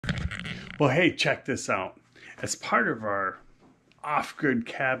Well, hey, check this out. As part of our off-grid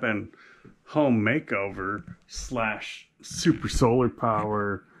cabin home makeover slash super solar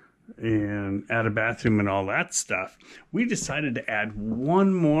power and add a bathroom and all that stuff, we decided to add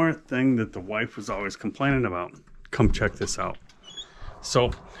one more thing that the wife was always complaining about. Come check this out.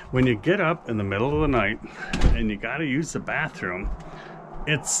 So when you get up in the middle of the night and you got to use the bathroom,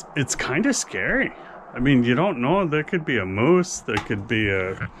 it's kind of scary. I mean, you don't know. There could be a moose, there could be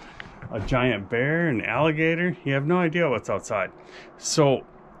a giant bear, an alligator. You have no idea what's outside. So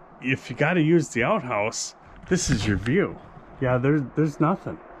if you got to use the outhouse, this is your view. Yeah, there's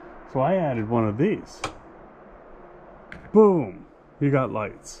nothing. So I added one of these. Boom, you got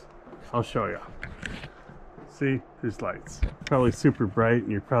lights. I'll show you. See, there's lights. Probably super bright,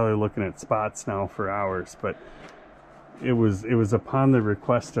 and you're probably looking at spots now for hours, but it was upon the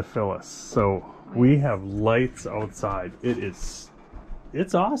request of Phyllis. So we have lights outside. It's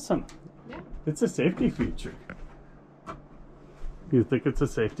awesome. Yeah. It's a safety feature. You think it's a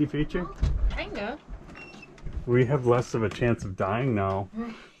safety feature? Kinda. We have less of a chance of dying now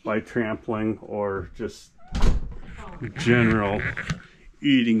by trampling or just general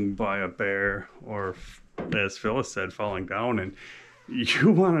eating by a bear, or, as Phyllis said, falling down. And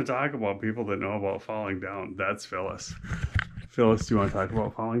you want to talk about people that know about falling down. That's Phyllis. Phyllis, do you want to talk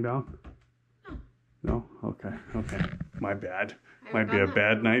about falling down? No? Okay. My bad. Might be a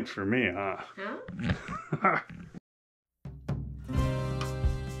bad night for me, huh? Huh?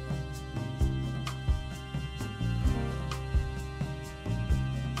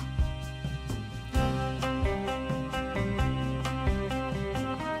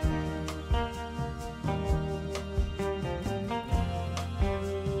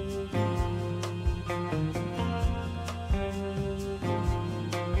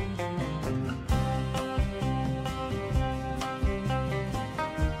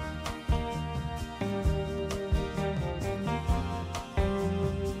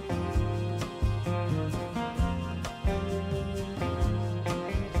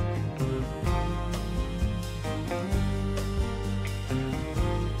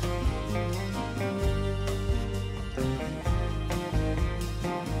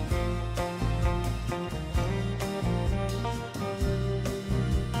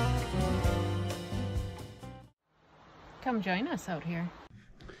 Come join us out here.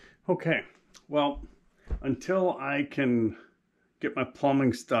 Okay, well, until I can get my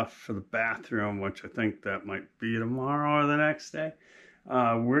plumbing stuff for the bathroom, which I think that might be tomorrow or the next day,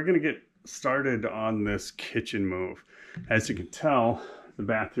 we're going to get started on this kitchen move. As you can tell, the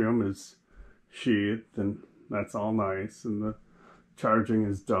bathroom is sheathed and that's all nice, and the charging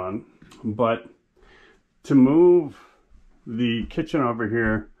is done. But to move the kitchen over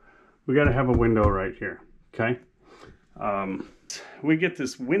here, we got to have a window right here, okay? We get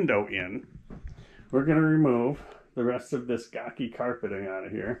this window in, we're going to remove the rest of this gawky carpeting out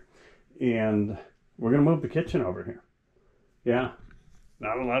of here, and we're going to move the kitchen over here. Yeah,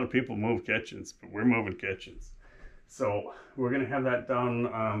 not a lot of people move kitchens, but we're moving kitchens. So we're going to have that done,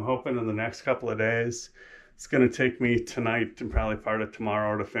 I'm hoping in the next couple of days. It's going to take me tonight and probably part of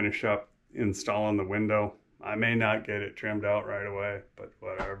tomorrow to finish up installing the window. I may not get it trimmed out right away, but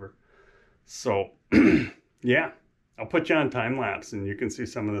whatever. So yeah, I'll put you on time lapse and you can see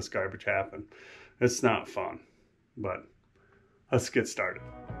some of this garbage happen. It's not fun, but let's get started.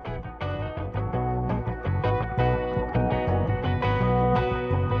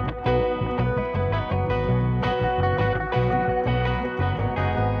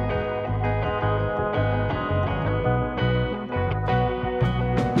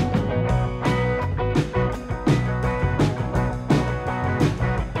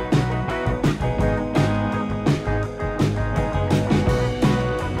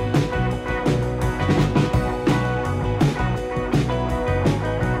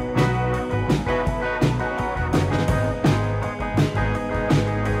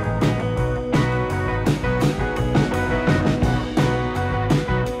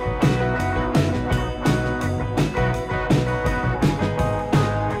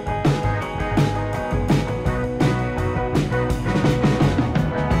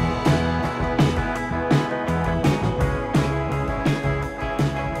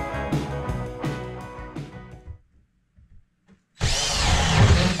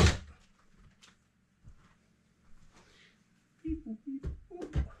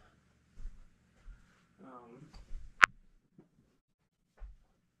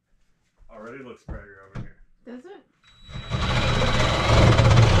 Already looks brighter over here. Does it?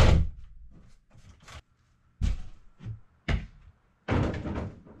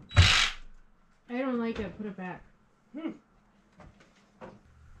 I don't like it. Put it back.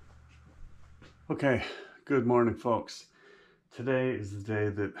 Okay, good morning, folks. Today is the day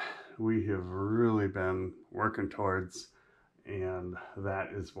that we have really been working towards, and that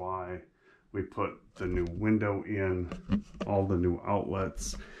is why we put the new window in, all the new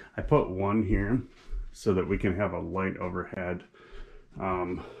outlets. I put one here so that we can have a light overhead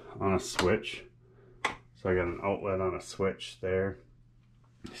on a switch. So I got an outlet on a switch there.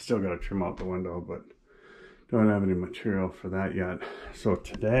 Still got to trim out the window, but don't have any material for that yet. So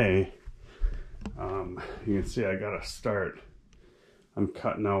today, you can see I got to start. I'm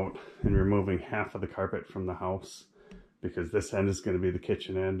cutting out and removing half of the carpet from the house because this end is going to be the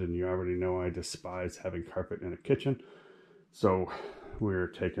kitchen end, and you already know I despise having carpet in a kitchen. So we're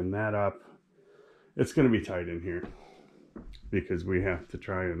taking that up. It's going to be tight in here because we have to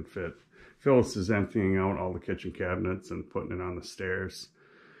try and fit. Phyllis is emptying out all the kitchen cabinets and putting it on the stairs,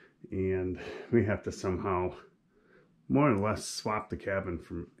 and we have to somehow more or less swap the cabin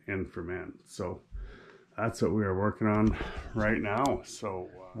from end. So that's what we are working on right now. So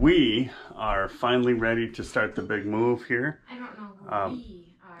we are finally ready to start the big move here. I don't know who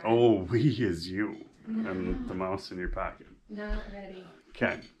we are. Oh, we is you and the mouse in your pocket. Not ready.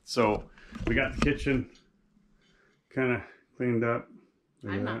 Okay, so we got the kitchen kind of cleaned up.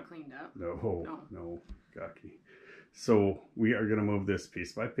 I'm not cleaned up. No, gawky. So we are going to move this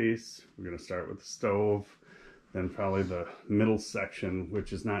piece by piece. We're going to start with the stove, then probably the middle section,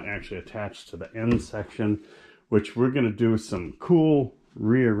 which is not actually attached to the end section, which we're going to do some cool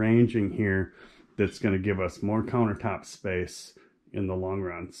rearranging here that's going to give us more countertop space in the long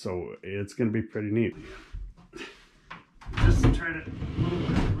run. So it's going to be pretty neat. Just try to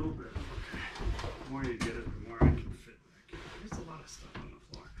move it a little bit. Okay. The more you get it, the more I can fit back here. There's a lot of stuff on the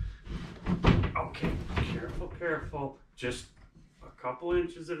floor. Okay, careful, careful. Just a couple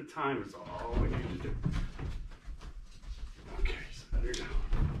inches at a time is all we need to do. Okay, set her down.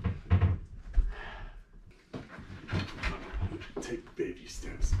 Take baby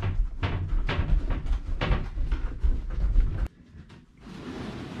steps.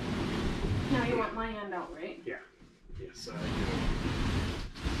 Now you want my hand out, right? Yeah. Yes, I do.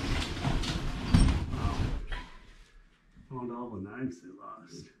 Wow. Found all the knives they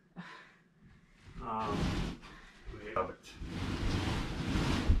lost. We have it.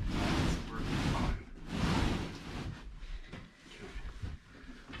 It's working fine.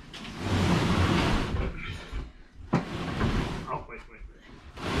 Oh, wait.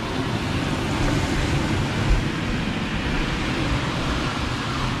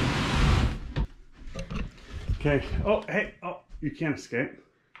 Okay. Oh, hey. Oh, you can't escape.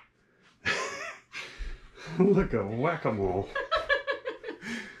 Look at whack-a-mole.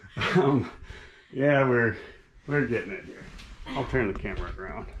 Yeah, we're getting it here. I'll turn the camera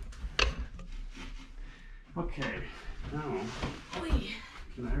around. Okay. Now,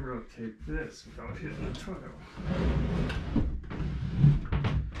 can I rotate this without hitting the toilet?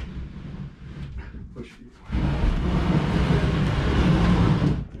 Push me.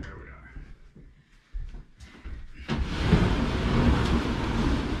 There we are.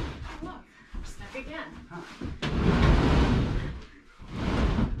 Look, I'm stuck again. Huh.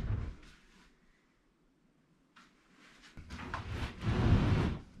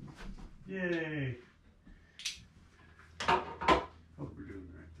 Yay! Hope we're doing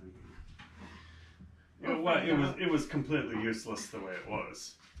the right thing. You know what? It was completely useless the way it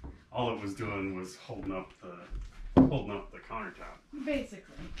was. All it was doing was holding up the countertop.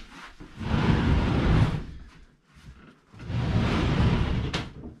 Basically.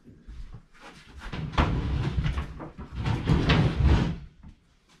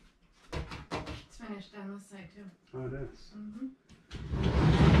 It's finished down this side too. Oh, it is. Mm-hmm.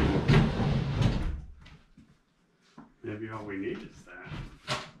 Maybe all we need is that.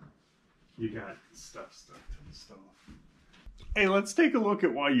 You got stuff stuck to the stove. Hey, let's take a look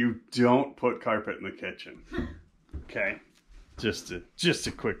at why you don't put carpet in the kitchen. Okay, just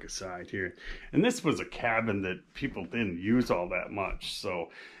a quick aside here. And this was a cabin that people didn't use all that much.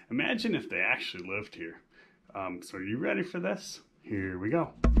 So imagine if they actually lived here. So are you ready for this? Here we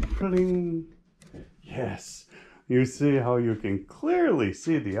go. Pling. Yes, you see how you can clearly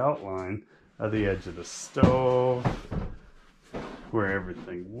see the outline of the edge of the stove, where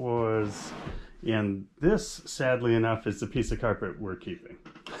everything was. And this, sadly enough, is the piece of carpet we're keeping.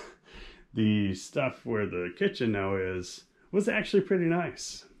 The stuff where the kitchen now is was actually pretty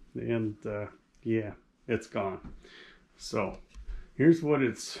nice. And yeah, it's gone. So here's what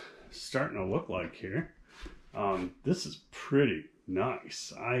it's starting to look like here. This is pretty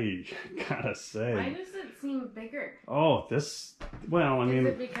nice, I gotta say. Why does it seem bigger? Oh, this, well, I mean,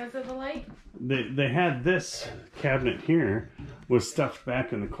 Is it because of the light? they had this cabinet here was stuffed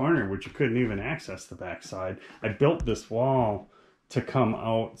back in the corner, which you couldn't even access the back side. I built this wall to come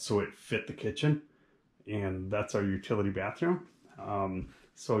out so it fit the kitchen, and that's our utility bathroom.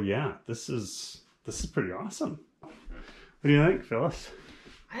 So yeah, this is pretty awesome. What do you think, Phyllis?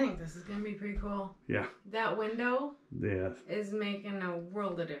 I think this is gonna be pretty cool. Yeah. That window Yeah. is making a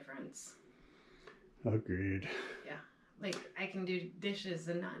world of difference. Agreed. Yeah. Like, I can do dishes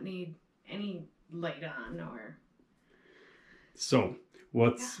and not need any light on or... So,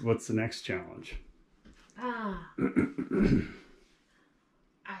 what's the next challenge? I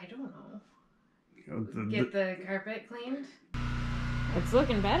don't know. Get the carpet cleaned. It's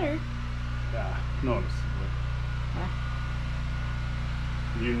looking better. Yeah, noticeably.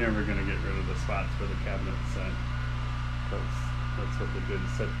 You're never going to get rid of the spots where the cabinets set. That's what they did,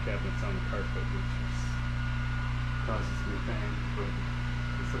 set the cabinets on the carpet, which causes me pain, but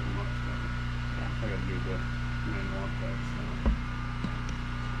it's looking much better. Yeah. I gotta do the manual updates now.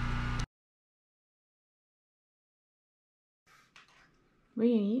 What are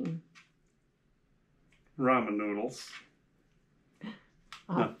you eating? Ramen noodles.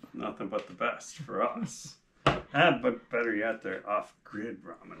 Nothing but the best for us. But better yet, they're off-grid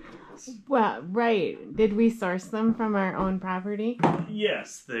ramen noodles. Well, right. Did we source them from our own property?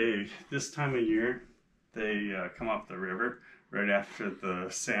 Yes, this time of year, they come off the river right after the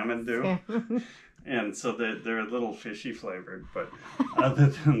salmon do. Yeah. And so they're a little fishy flavored, but other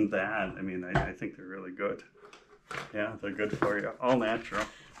than that, I mean, I think they're really good. Yeah, they're good for you. All natural.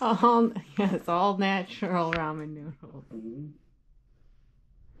 Yes, all natural ramen noodles. Mm-hmm.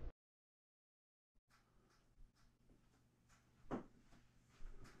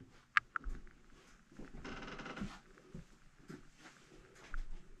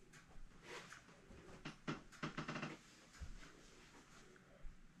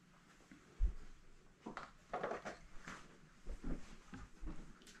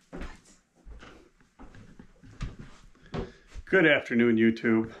 Good afternoon,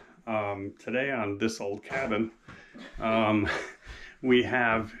 YouTube. Today on This Old Cabin, we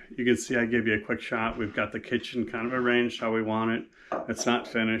have, you can see I gave you a quick shot. We've got the kitchen kind of arranged how we want it. It's not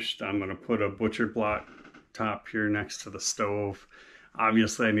finished. I'm going to put a butchered block top here next to the stove.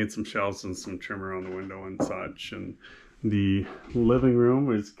 Obviously, I need some shelves and some trim around the window and such. And the living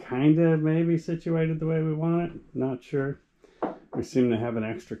room is kind of maybe situated the way we want it. Not sure. We seem to have an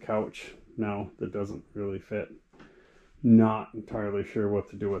extra couch now that doesn't really fit. Not entirely sure what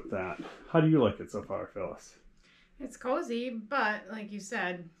to do with that. How do you like it so far, Phyllis? It's cozy, but like you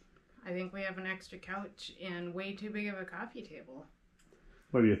said, I think we have an extra couch and way too big of a coffee table.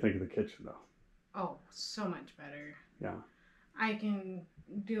 What do you think of the kitchen, though? Oh, so much better. Yeah. I can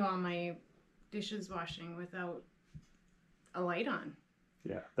do all my dishes washing without a light on.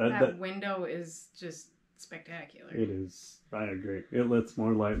 Yeah. That window is just spectacular. It is. I agree. It lets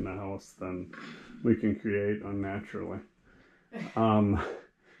more light in the house than we can create unnaturally.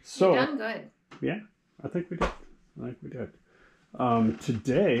 So you done good. Yeah, I think we did.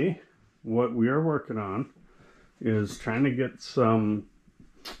 Today, what we are working on is trying to get some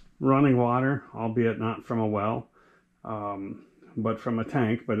running water, albeit not from a well, but from a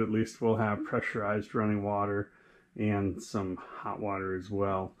tank, but at least we'll have pressurized running water and some hot water as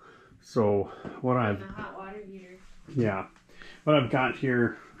well. So what The hot water heater. Yeah, what I've got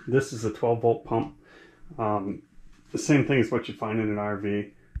here, this is a 12-volt pump. The same thing as what you find in an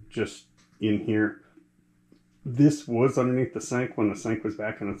RV, just in here. This was underneath the sink when the sink was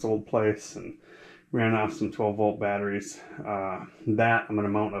back in its old place and ran off some 12-volt batteries. That I'm going to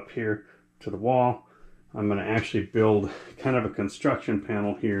mount up here to the wall. I'm going to actually build kind of a construction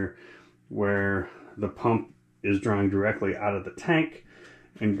panel here where the pump is drawing directly out of the tank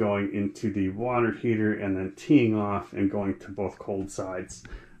and going into the water heater and then teeing off and going to both cold sides.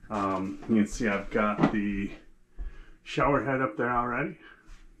 You can see I've got the shower head up there already.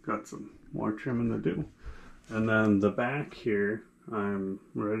 Got some more trimming to do. And then the back here, I'm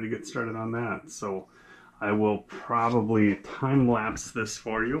ready to get started on that. So I will probably time lapse this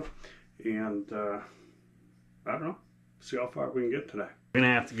for you and I don't know, see how far we can get today. We're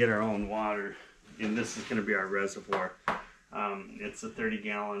gonna have to get our own water, and this is gonna be our reservoir. It's a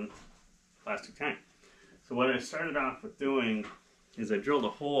 30-gallon plastic tank. So what I started off with doing is I drilled a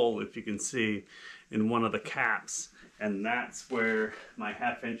hole, if you can see, in one of the caps, and that's where my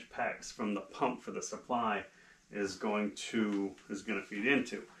 1/2-inch PEX from the pump for the supply is going to feed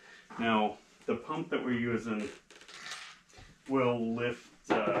into. Now, the pump that we're using will lift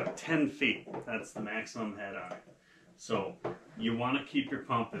 10 feet. That's the maximum head on it. So you want to keep your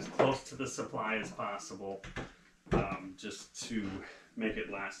pump as close to the supply as possible, just to make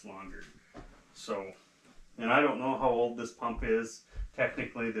it last longer. So, and I don't know how old this pump is.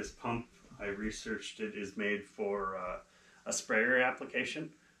 Technically, this pump, I researched it, is made for a sprayer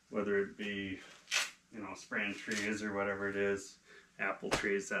application, whether it be, you know, spraying trees or whatever it is, apple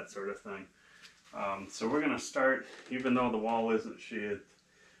trees, that sort of thing. So we're going to start, even though the wall isn't sheathed,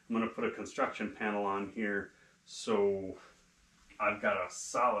 I'm going to put a construction panel on here so I've got a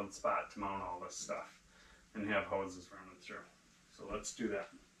solid spot to mount all this stuff and have hoses running through. So let's do that.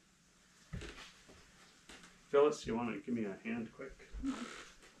 Phyllis, you want to give me a hand quick?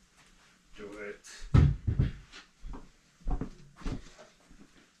 Do it.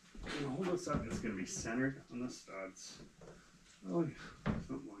 Hold this up. It's going to be centered on the studs. Oh, yeah.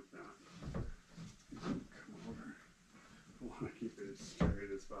 Something like that. Come over. I want to keep it as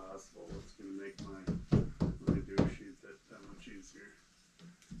straight as possible. It's going to make my do sheet that much easier.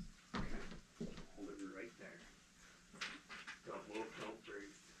 Okay. Hold it right there. Don't move. Don't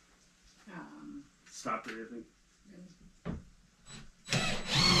breathe. Stop breathing.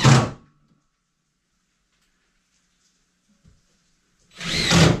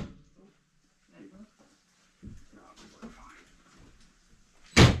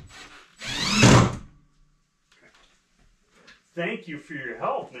 Thank you for your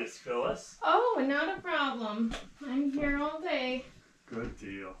help, Miss Phyllis. Oh, not a problem. I'm here all day. Good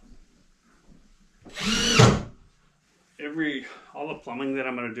deal. All the plumbing that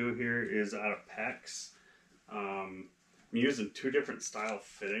I'm going to do here is out of PEX. I'm using two different style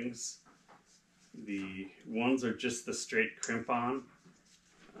fittings. The ones are just the straight crimp on,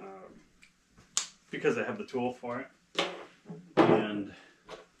 because I have the tool for it. And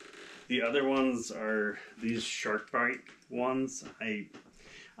the other ones are these shark bite ones.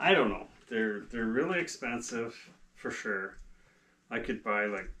 I don't know. They're really expensive for sure. I could buy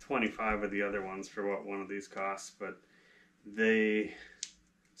like 25 of the other ones for what one of these costs, but they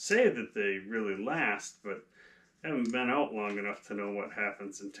say that they really last, but I haven't been out long enough to know what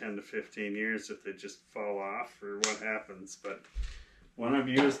happens in 10 to 15 years if they just fall off or what happens. But when I've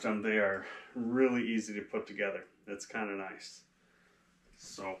used them, they are really easy to put together. It's kind of nice.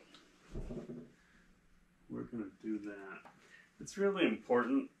 So we're going to do that. It's really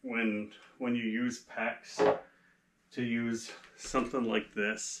important when you use PEX to use something like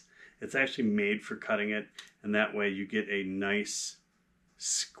this. It's actually made for cutting it, and that way you get a nice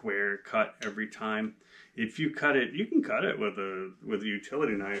square cut every time. If you cut it, you can cut it with a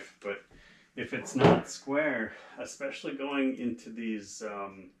utility knife, but if it's not square, especially going into these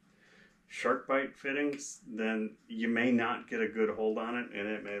shark bite fittings, then you may not get a good hold on it and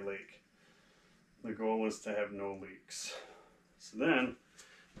it may leak. The goal is to have no leaks. So then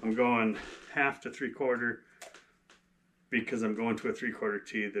I'm going 1/2 to 3/4 because I'm going to a 3/4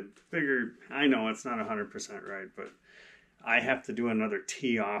 T. The bigger, I know it's not 100% right, but I have to do another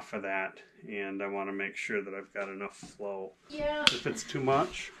T off of that, and I want to make sure that I've got enough flow. Yeah. If it's too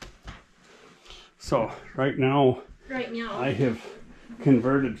much. So right now I have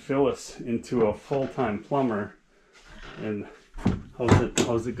converted Phyllis into a full-time plumber. And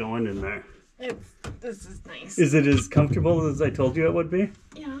how's it going in there? This is nice. Is it as comfortable as I told you it would be?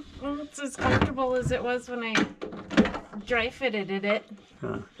 Yeah, well, it's as comfortable as it was when I dry fitted it.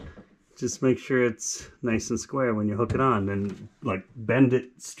 Just make sure it's nice and square when you hook it on, and like bend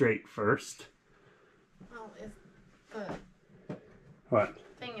it straight first. Well, the What?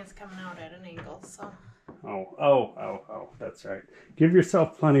 thing is coming out at an angle, so. Oh, that's right. Give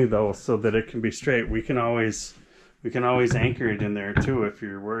yourself plenty though, so that it can be straight. We can always anchor it in there too if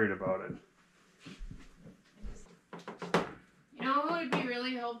you're worried about it. You know who would be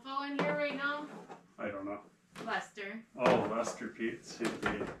really helpful in here right now? I don't know. Lester. Oh, Lester Peets.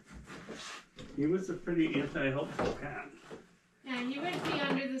 He was a pretty anti-helpful cat. Yeah, he would be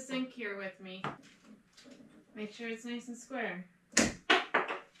under the sink here with me. Make sure it's nice and square.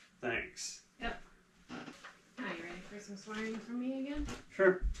 Thanks. Yep. Now, you ready for some swearing from me again?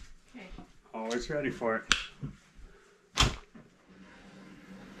 Sure. Okay. Always ready for it.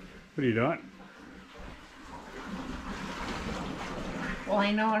 What are you doing? Well,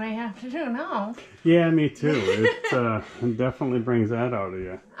 I know what I have to do now. Yeah, me too. It definitely brings that out of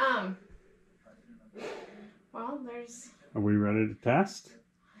you. Well, there's... Are we ready to test?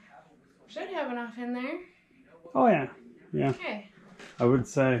 Should have enough in there. Oh, yeah. Yeah. Okay. I would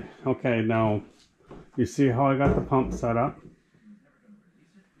say, okay, now, you see how I got the pump set up?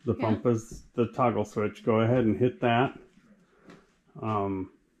 The pump is the toggle switch. Go ahead and hit that. And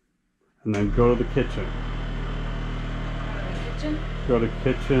then go to the kitchen. Kitchen? Go to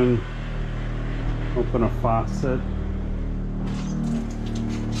kitchen. Open a faucet.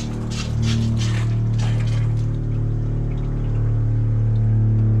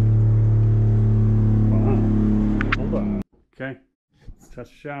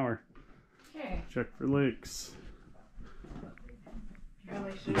 test shower. Okay. Check for leaks.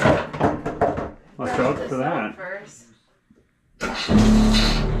 Probably should Watch out for that. first.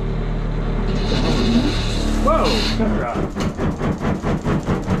 Whoa! Good job.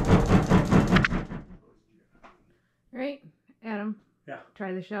 Right, Adam? Yeah.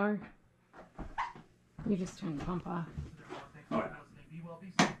 Try the shower. You just turn the pump off. Oh, yeah.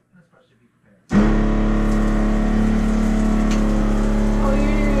 Oh,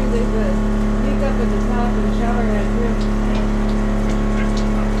 there's a leak up at the top of the shower head too.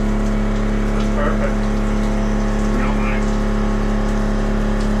 That's perfect. No mind.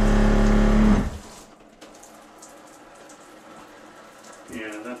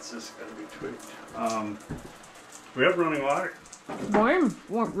 Yeah, that's just gotta be tweaked. We have running water. Warm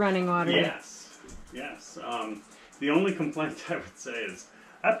running water. Yes. Yes. The only complaint I would say is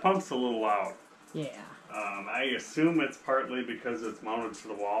that pump's a little loud. Yeah. I assume it's partly because it's mounted to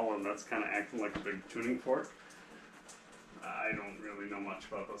the wall and that's kind of acting like a big tuning fork. I don't really know much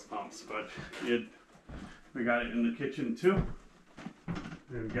about those pumps, but we got it in the kitchen too.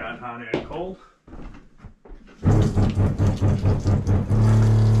 We've got hot and cold.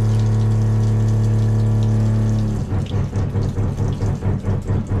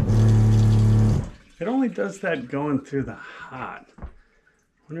 It only does that going through the hot.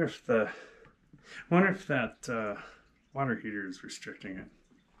 Wonder if that water heater is restricting it.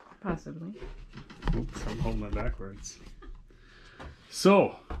 Possibly. Oops, I'm holding it backwards.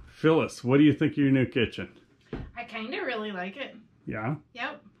 So, Phyllis, what do you think of your new kitchen? I kind of really like it. Yeah?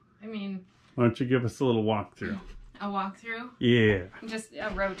 Yep. I mean, Why don't you give us a little walkthrough? a walkthrough. Yeah. Just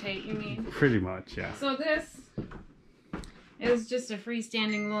a rotate, you mean? Pretty much, yeah. So this is just a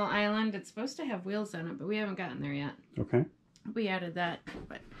freestanding little island. It's supposed to have wheels on it, but we haven't gotten there yet. Okay. We added that,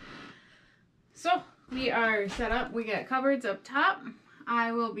 but so we are set up. We got cupboards up top.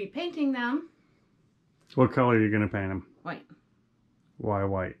 I will be painting them What color are you going to paint them? white Why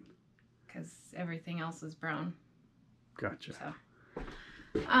white? because everything else is brown. Gotcha.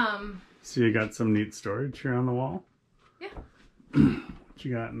 So, So you got some neat storage here on the wall? yeah. What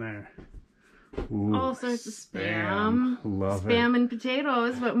you got in there? Ooh, All sorts of spam. Love Spam it. and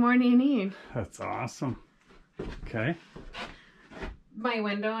potatoes. What more do you need? That's awesome. Okay. My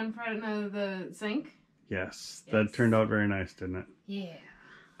window in front of the sink. Yes, that turned out very nice, didn't it? Yeah.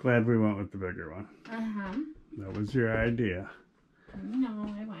 Glad we went with the bigger one. Uh-huh. That was your idea.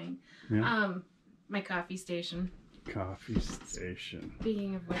 No, I mind. Yeah. My coffee station. Coffee station.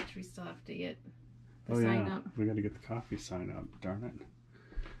 Speaking of which, we still have to get the Oh sign yeah, up. we got to get the coffee sign up. Darn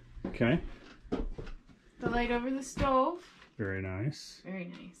it. Okay. The light over the stove. Very nice. Very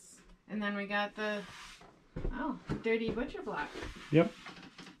nice. And then we got the dirty butcher block. Yep.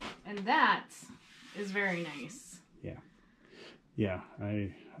 And that is very nice. Yeah,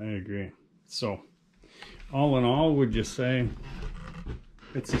 I agree. So, all in all, would you say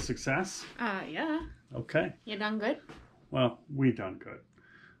it's a success? Yeah. Okay. You done good? Well, we done good.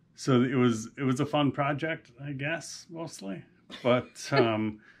 So it was a fun project, I guess, mostly. But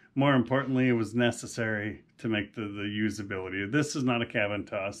more importantly, it was necessary to make the usability. This is not a cabin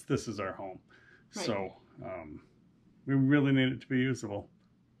to us. This is our home. Right. So we really need it to be usable.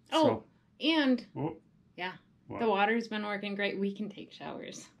 Oh, and Oh, yeah, what? the water's been working great. We can take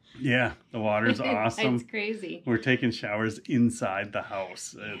showers. Yeah, the water's awesome. It's crazy. We're taking showers inside the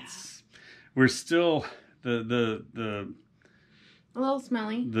house. We're still the A little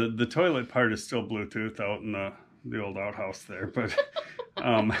smelly. The toilet part is still Bluetooth out in the old outhouse there, but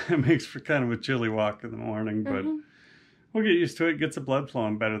it makes for kind of a chilly walk in the morning. But we'll get used to it. Gets the blood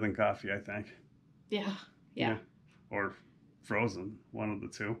flowing better than coffee, I think. Yeah. Or frozen, one of the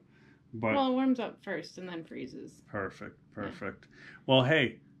two. But Well, it warms up first and then freezes. perfect. Well,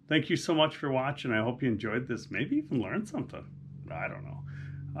 hey, thank you so much for watching. I hope you enjoyed this. Maybe even learned something. I don't know.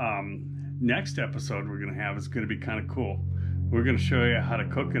 Next episode we're going to have is going to be kind of cool. We're going to show you how to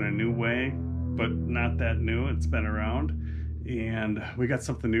cook in a new way, but not that new. It's been around. And we got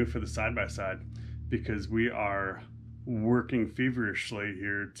something new for the side-by-side because we are working feverishly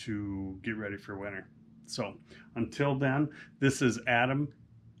here to get ready for winter. So until then, this is Adam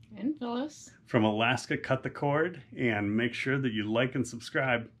And Phyllis. from Alaska Cut the Cord, and make sure that you like and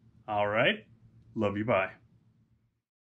subscribe. All right. Love you. Bye.